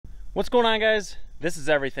What's going on, guys? This is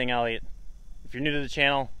Everything Elliot. If you're new to the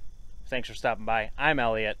channel, thanks for stopping by. I'm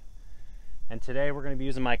Elliot, and today we're going to be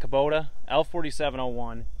using my Kubota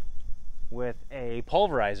L4701 with a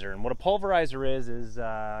pulverizer. And what a pulverizer is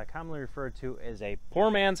commonly referred to as a poor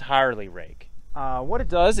man's Harley rake. What it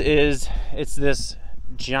does is it's this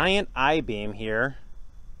giant I-beam here,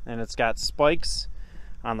 and it's got spikes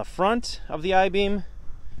on the front of the I-beam,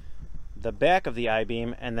 the back of the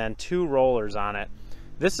I-beam, and then two rollers on it.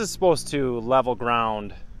 This is supposed to level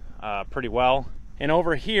ground pretty well. And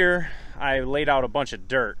over here, I laid out a bunch of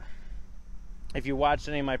dirt. If you watched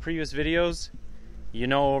any of my previous videos, you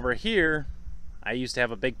know over here, I used to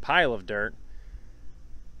have a big pile of dirt,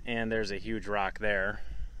 and there's a huge rock there.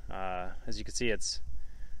 As you can see, it's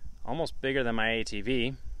almost bigger than my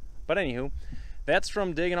ATV. But anywho, that's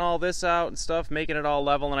from digging all this out and stuff, making it all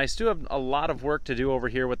level. And I still have a lot of work to do over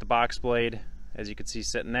here with the box blade, as you can see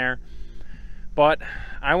sitting there. But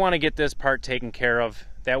I want to get this part taken care of.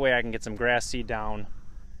 That way I can get some grass seed down,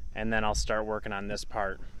 and then I'll start working on this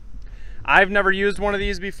part. I've never used one of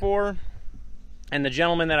these before, and the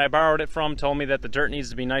gentleman that I borrowed it from told me that the dirt needs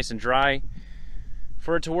to be nice and dry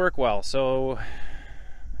for it to work well. So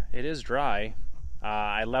it is dry.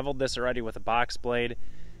 I leveled this already with a box blade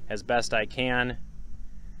as best I can.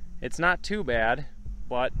 It's not too bad,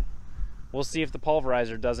 but we'll see if the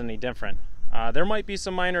pulverizer does any different. There might be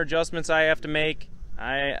some minor adjustments I have to make.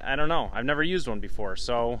 I don't know. I've never used one before,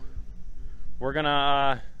 so we're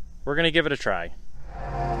gonna give it a try.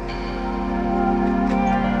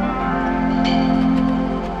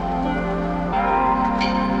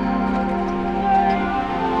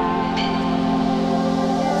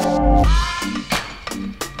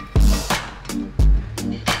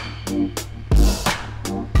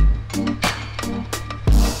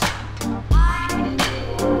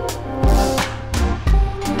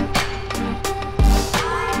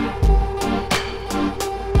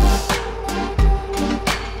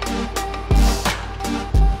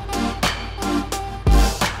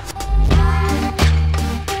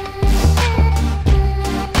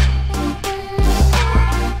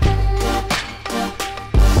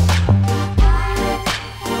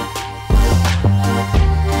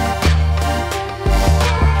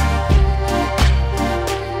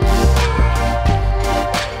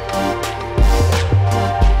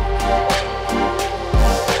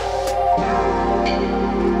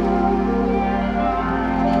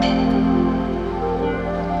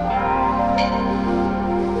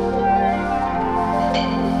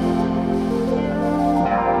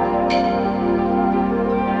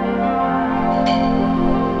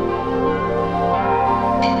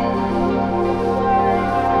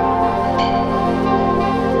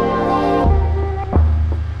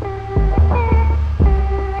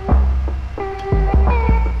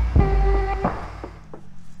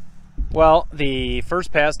 Well, the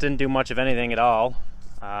first pass didn't do much of anything at all.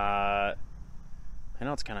 I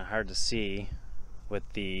know it's kind of hard to see with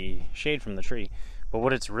the shade from the tree, but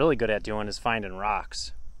what it's really good at doing is finding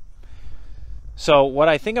rocks. So what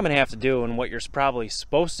I think I'm going to have to do, and what you're probably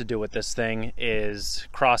supposed to do with this thing, is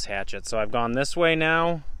cross hatch it. So I've gone this way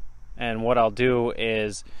now, and what I'll do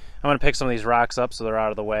is I'm going to pick some of these rocks up so they're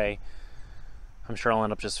out of the way. I'm sure I'll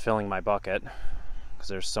end up just filling my bucket because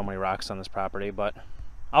there's so many rocks on this property, but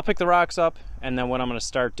I'll pick the rocks up, and then what I'm going to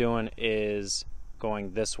start doing is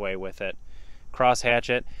going this way with it. Cross hatch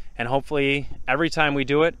it, and hopefully every time we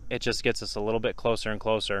do it, it just gets us a little bit closer and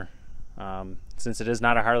closer. Since it is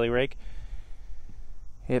not a Harley rake,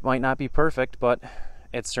 it might not be perfect, but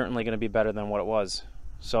it's certainly going to be better than what it was.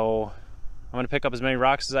 So I'm going to pick up as many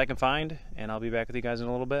rocks as I can find, and I'll be back with you guys in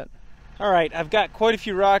a little bit. Alright, I've got quite a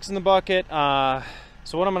few rocks in the bucket,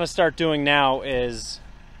 so what I'm going to start doing now is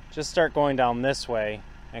just start going down this way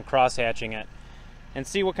and cross hatching it and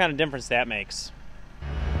see what kind of difference that makes.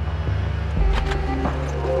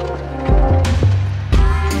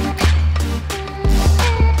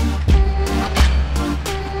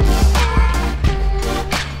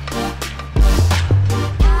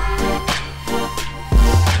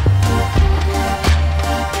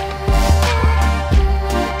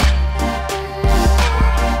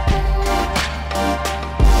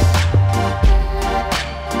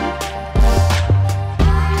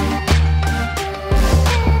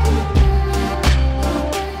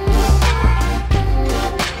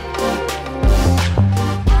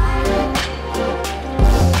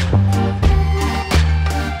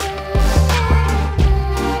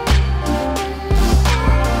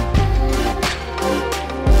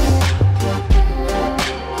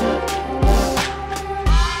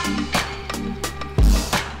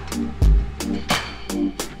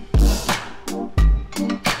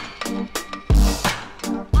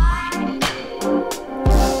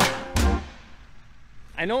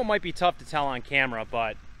 I know it might be tough to tell on camera,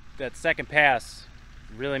 but that second pass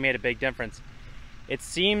really made a big difference. It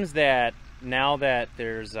seems that now that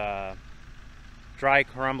there's dry,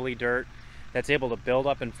 crumbly dirt that's able to build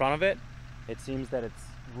up in front of it, it seems that it's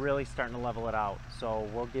really starting to level it out. So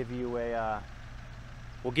we'll give you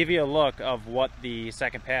a look of what the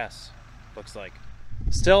second pass looks like.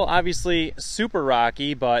 Still obviously super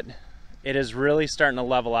rocky, but it is really starting to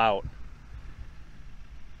level out.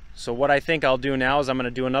 So what I think I'll do now is I'm going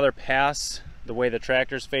to do another pass the way the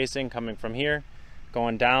tractor's facing, coming from here,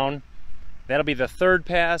 going down. That'll be the third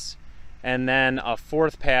pass, and then a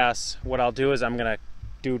fourth pass, what I'll do is I'm going to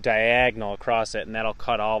do diagonal across it, and that'll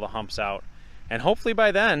cut all the humps out. And hopefully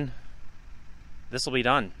by then, this will be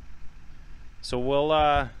done. So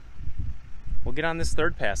we'll get on this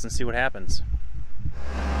third pass and see what happens.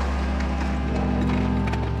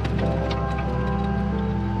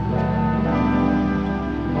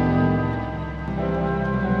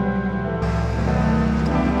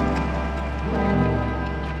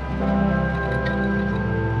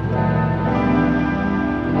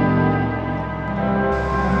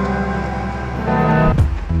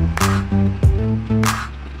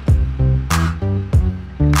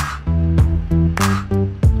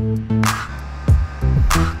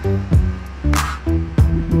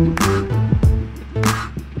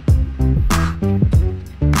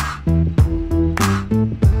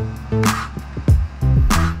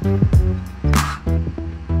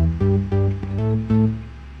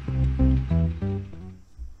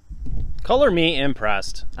 Color me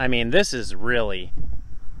impressed. I mean, this is really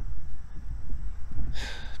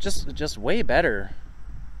just way better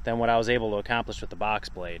than what I was able to accomplish with the box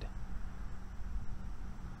blade.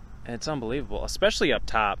 And it's unbelievable, especially up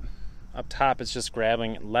top. Up top it's just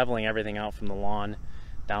leveling everything out from the lawn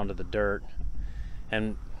down to the dirt.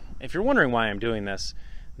 And if you're wondering why I'm doing this,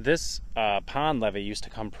 this pond levee used to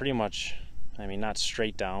come pretty much, I mean, not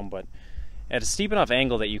straight down, but at a steep enough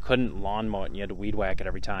angle that you couldn't lawn mow it and you had to weed whack it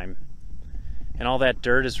every time. And all that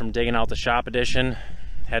dirt is from digging out the shop addition.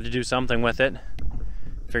 Had to do something with it.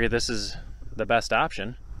 Figured this is the best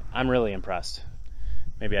option. I'm really impressed.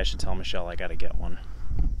 Maybe I should tell Michelle I gotta get one.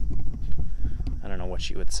 I don't know what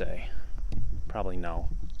she would say. Probably no.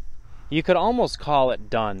 You could almost call it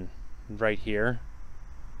done right here,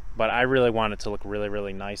 but I really want it to look really,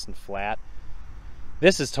 really nice and flat.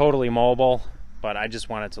 This is totally mobile, but I just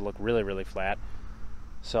want it to look really, really flat.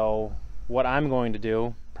 So what I'm going to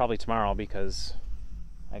do, probably tomorrow because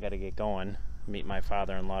I got to get going, meet my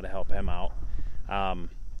father-in-law to help him out.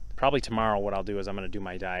 Probably tomorrow what I'll do is I'm going to do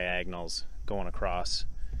my diagonals going across,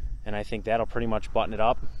 and I think that'll pretty much button it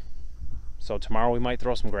up. So tomorrow we might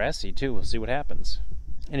throw some grass seed too. We'll see what happens.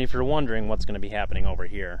 And if you're wondering what's going to be happening over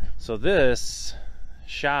here, so this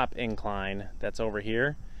shop incline that's over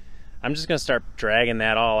here, I'm just going to start dragging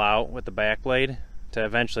that all out with the back blade to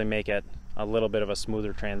eventually make it a little bit of a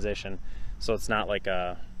smoother transition. So it's not like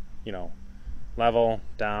a, you know, level,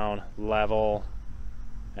 down, level,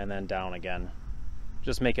 and then down again.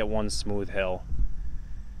 Just make it one smooth hill.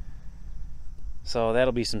 So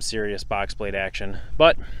that'll be some serious box blade action.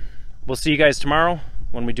 But we'll see you guys tomorrow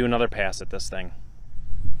when we do another pass at this thing.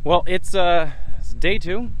 Well, it's day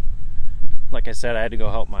 2. Like I said, I had to go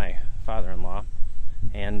help my father-in-law.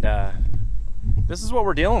 And this is what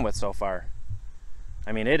we're dealing with so far.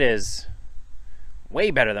 I mean, it is way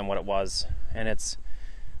better than what it was, and it's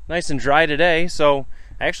nice and dry today. So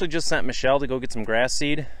I actually just sent Michelle to go get some grass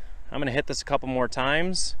seed. I'm gonna hit this a couple more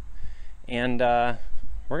times, and we're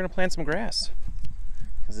gonna plant some grass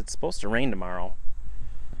because it's supposed to rain tomorrow.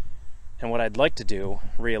 And what I'd like to do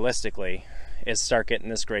realistically is start getting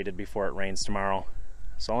this graded before it rains tomorrow.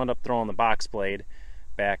 So I'll end up throwing the box blade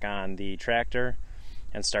back on the tractor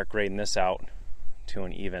and start grading this out to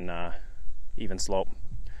an even slope.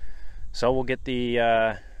 So we'll get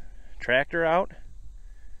the tractor out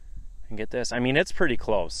and get this. I mean, it's pretty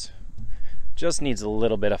close. Just needs a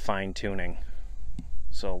little bit of fine tuning.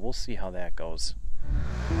 So we'll see how that goes.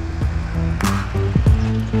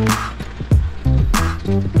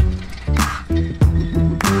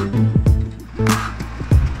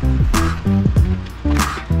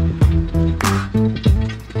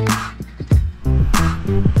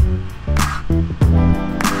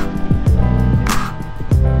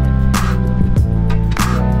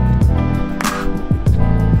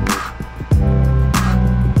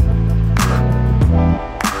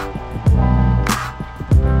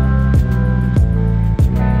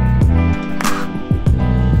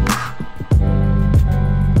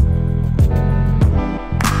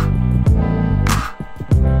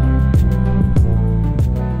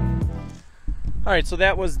 Alright, so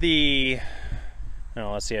that was the,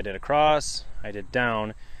 let's see, I did across, I did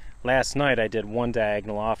down. Last night I did one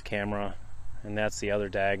diagonal off camera, and that's the other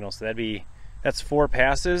diagonal. So that's 4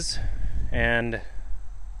 passes, and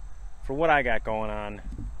for what I got going on,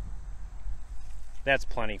 that's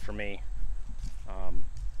plenty for me.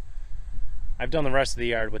 I've done the rest of the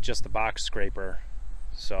yard with just the box scraper,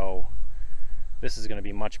 so this is going to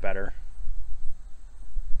be much better.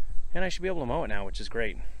 And I should be able to mow it now, which is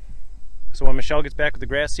great. So when Michelle gets back with the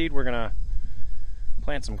grass seed, we're going to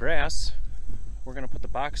plant some grass. We're going to put the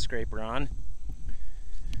box scraper on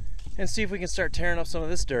and see if we can start tearing up some of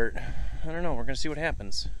this dirt. I don't know, we're going to see what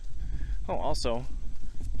happens. Oh, also,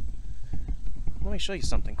 let me show you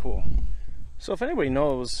something cool. So if anybody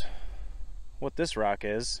knows what this rock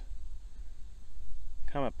is,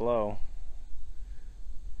 comment below.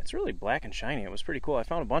 It's really black and shiny. It was pretty cool. I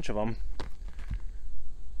found a bunch of them.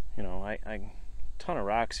 You know, I ton of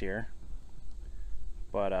rocks here,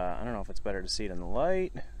 but I don't know if it's better to see it in the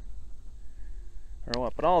light or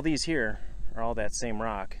what. But all these here are all that same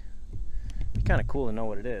rock. It'd be kind of cool to know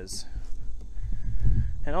what it is.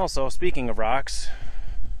 And also, speaking of rocks,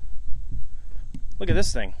 look at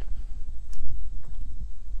this thing.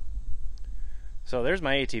 So there's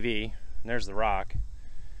my ATV, and there's the rock.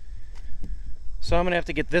 So I'm gonna have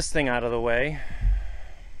to get this thing out of the way.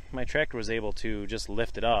 My tractor was able to just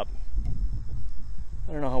lift it up.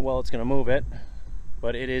 I don't know how well it's gonna move it,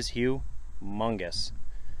 but it is humongous.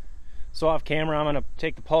 So off camera, I'm gonna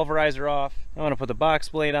take the pulverizer off. I'm gonna put the box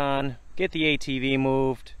blade on, get the ATV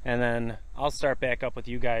moved, and then I'll start back up with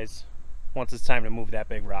you guys once it's time to move that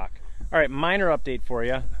big rock. All right, minor update for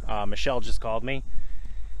you. Michelle just called me.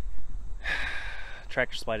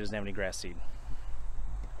 Tractor Supply doesn't have any grass seed.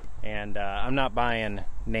 And I'm not buying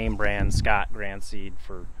name brand Scott grass seed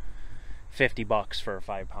for 50 bucks for a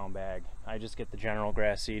 5-pound bag. I just get the general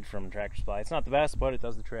grass seed from Tractor Supply. It's not the best, but it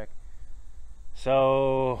does the trick.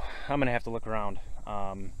 So I'm gonna have to look around.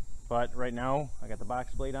 But right now I got the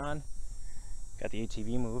box blade on, got the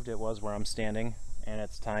ATV moved. It was where I'm standing, and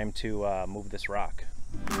it's time to move this rock.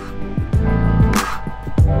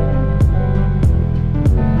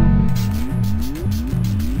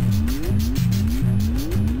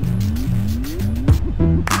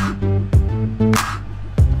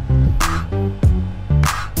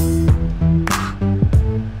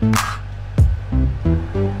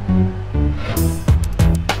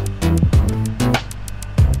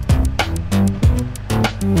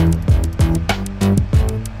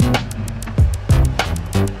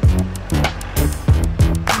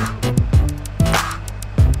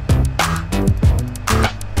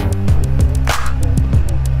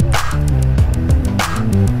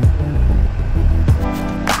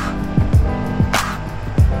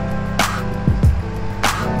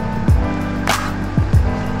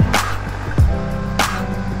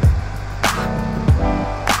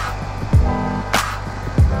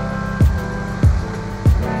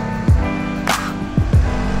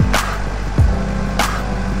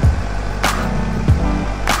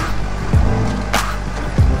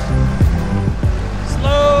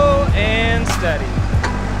 Steady.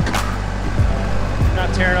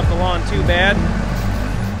 Not tearing up the lawn too bad.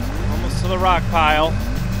 Almost to the rock pile.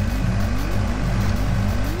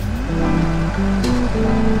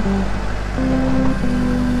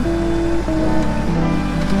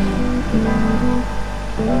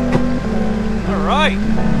 All right.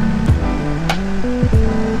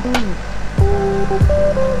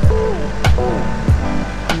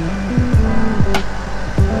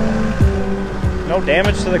 No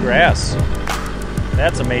damage to the grass.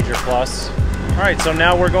 That's a major plus. All right, so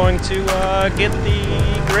now we're going to get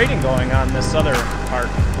the grading going on this other part.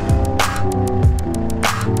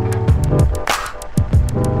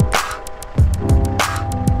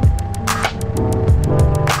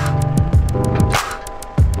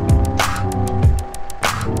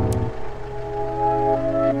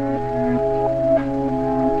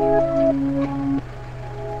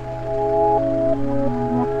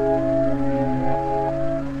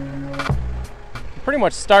 Pretty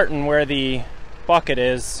much starting where the bucket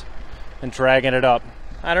is and dragging it up.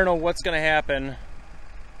 I don't know what's gonna happen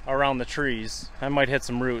around the trees. I might hit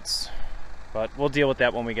some roots, but we'll deal with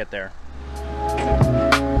that when we get there.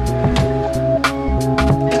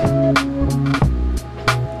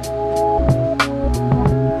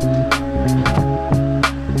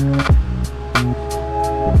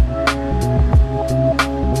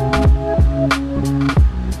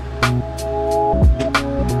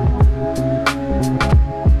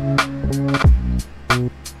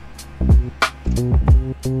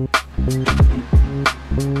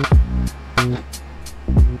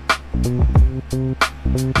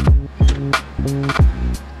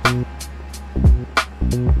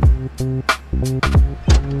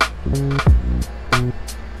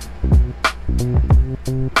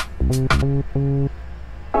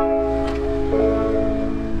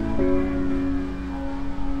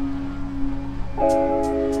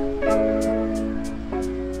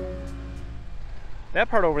 that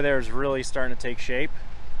part over there is really starting to take shape.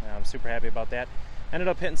 I'm super happy about that. Ended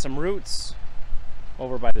up hitting some roots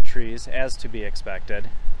over by the trees, as to be expected,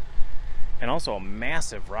 and also a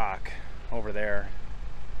massive rock over there,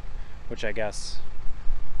 which I guess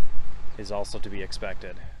is also to be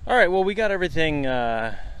expected. All right, well, we got everything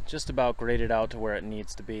just about graded out to where it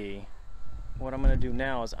needs to be. What I'm going to do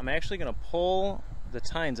now is I'm actually going to pull the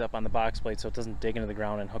tines up on the box plate so it doesn't dig into the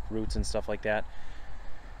ground and hook roots and stuff like that.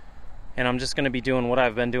 And I'm just going to be doing what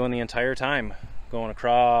I've been doing the entire time, going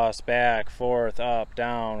across, back, forth, up,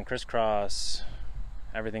 down, crisscross,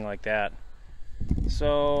 everything like that.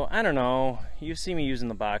 So I don't know, you see me using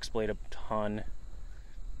the box blade a ton.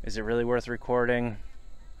 Is it really worth recording?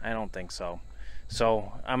 I don't think so.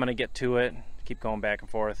 So I'm gonna get to it, keep going back and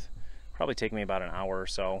forth. Probably take me about an hour or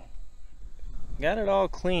so. Got it all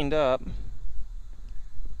cleaned up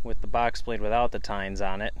with the box blade without the tines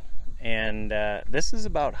on it, and this is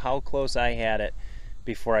about how close I had it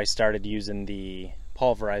before I started using the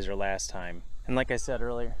pulverizer last time. And like I said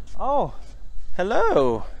earlier, oh,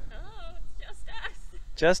 hello. Oh, it's just us.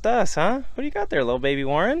 Just us, huh? What do you got there, little baby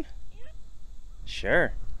Warren? Yeah.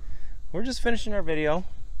 Sure. We're just finishing our video.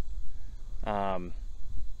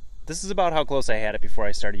 This is about how close I had it before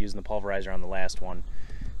I started using the pulverizer on the last one.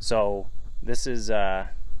 So this is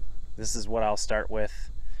what I'll start with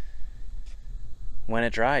when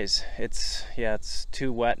it dries. It's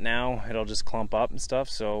too wet now. It'll just clump up and stuff.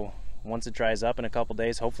 So once it dries up in a couple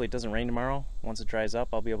days, hopefully it doesn't rain tomorrow. Once it dries up,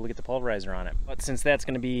 I'll be able to get the pulverizer on it. But since that's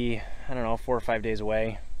going to be, I don't know, 4 or 5 days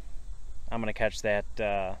away, I'm going to catch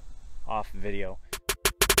that off video.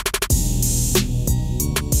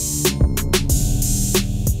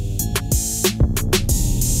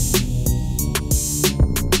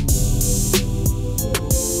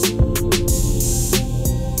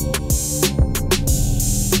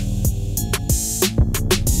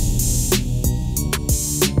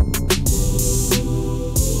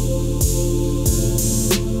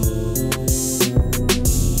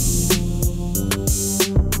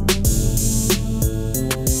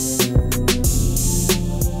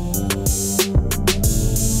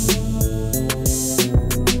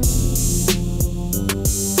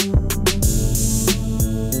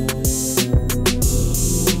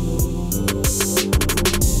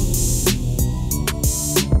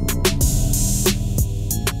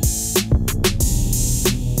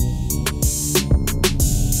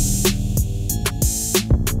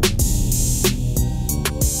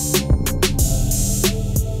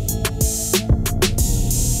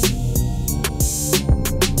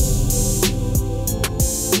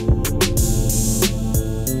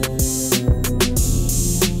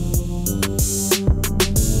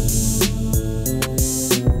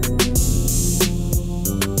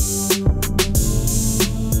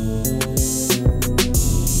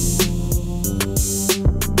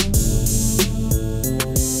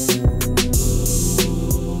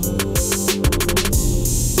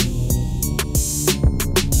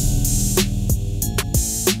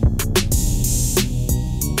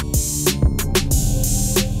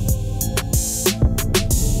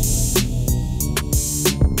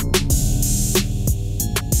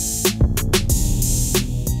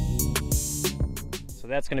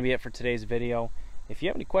 That's going to be it for today's video. If you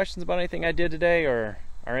have any questions about anything I did today, or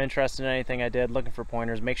are interested in anything I did, looking for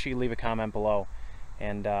pointers, make sure you leave a comment below.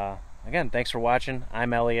 And again, thanks for watching.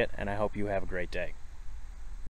 I'm Elliot, and I hope you have a great day.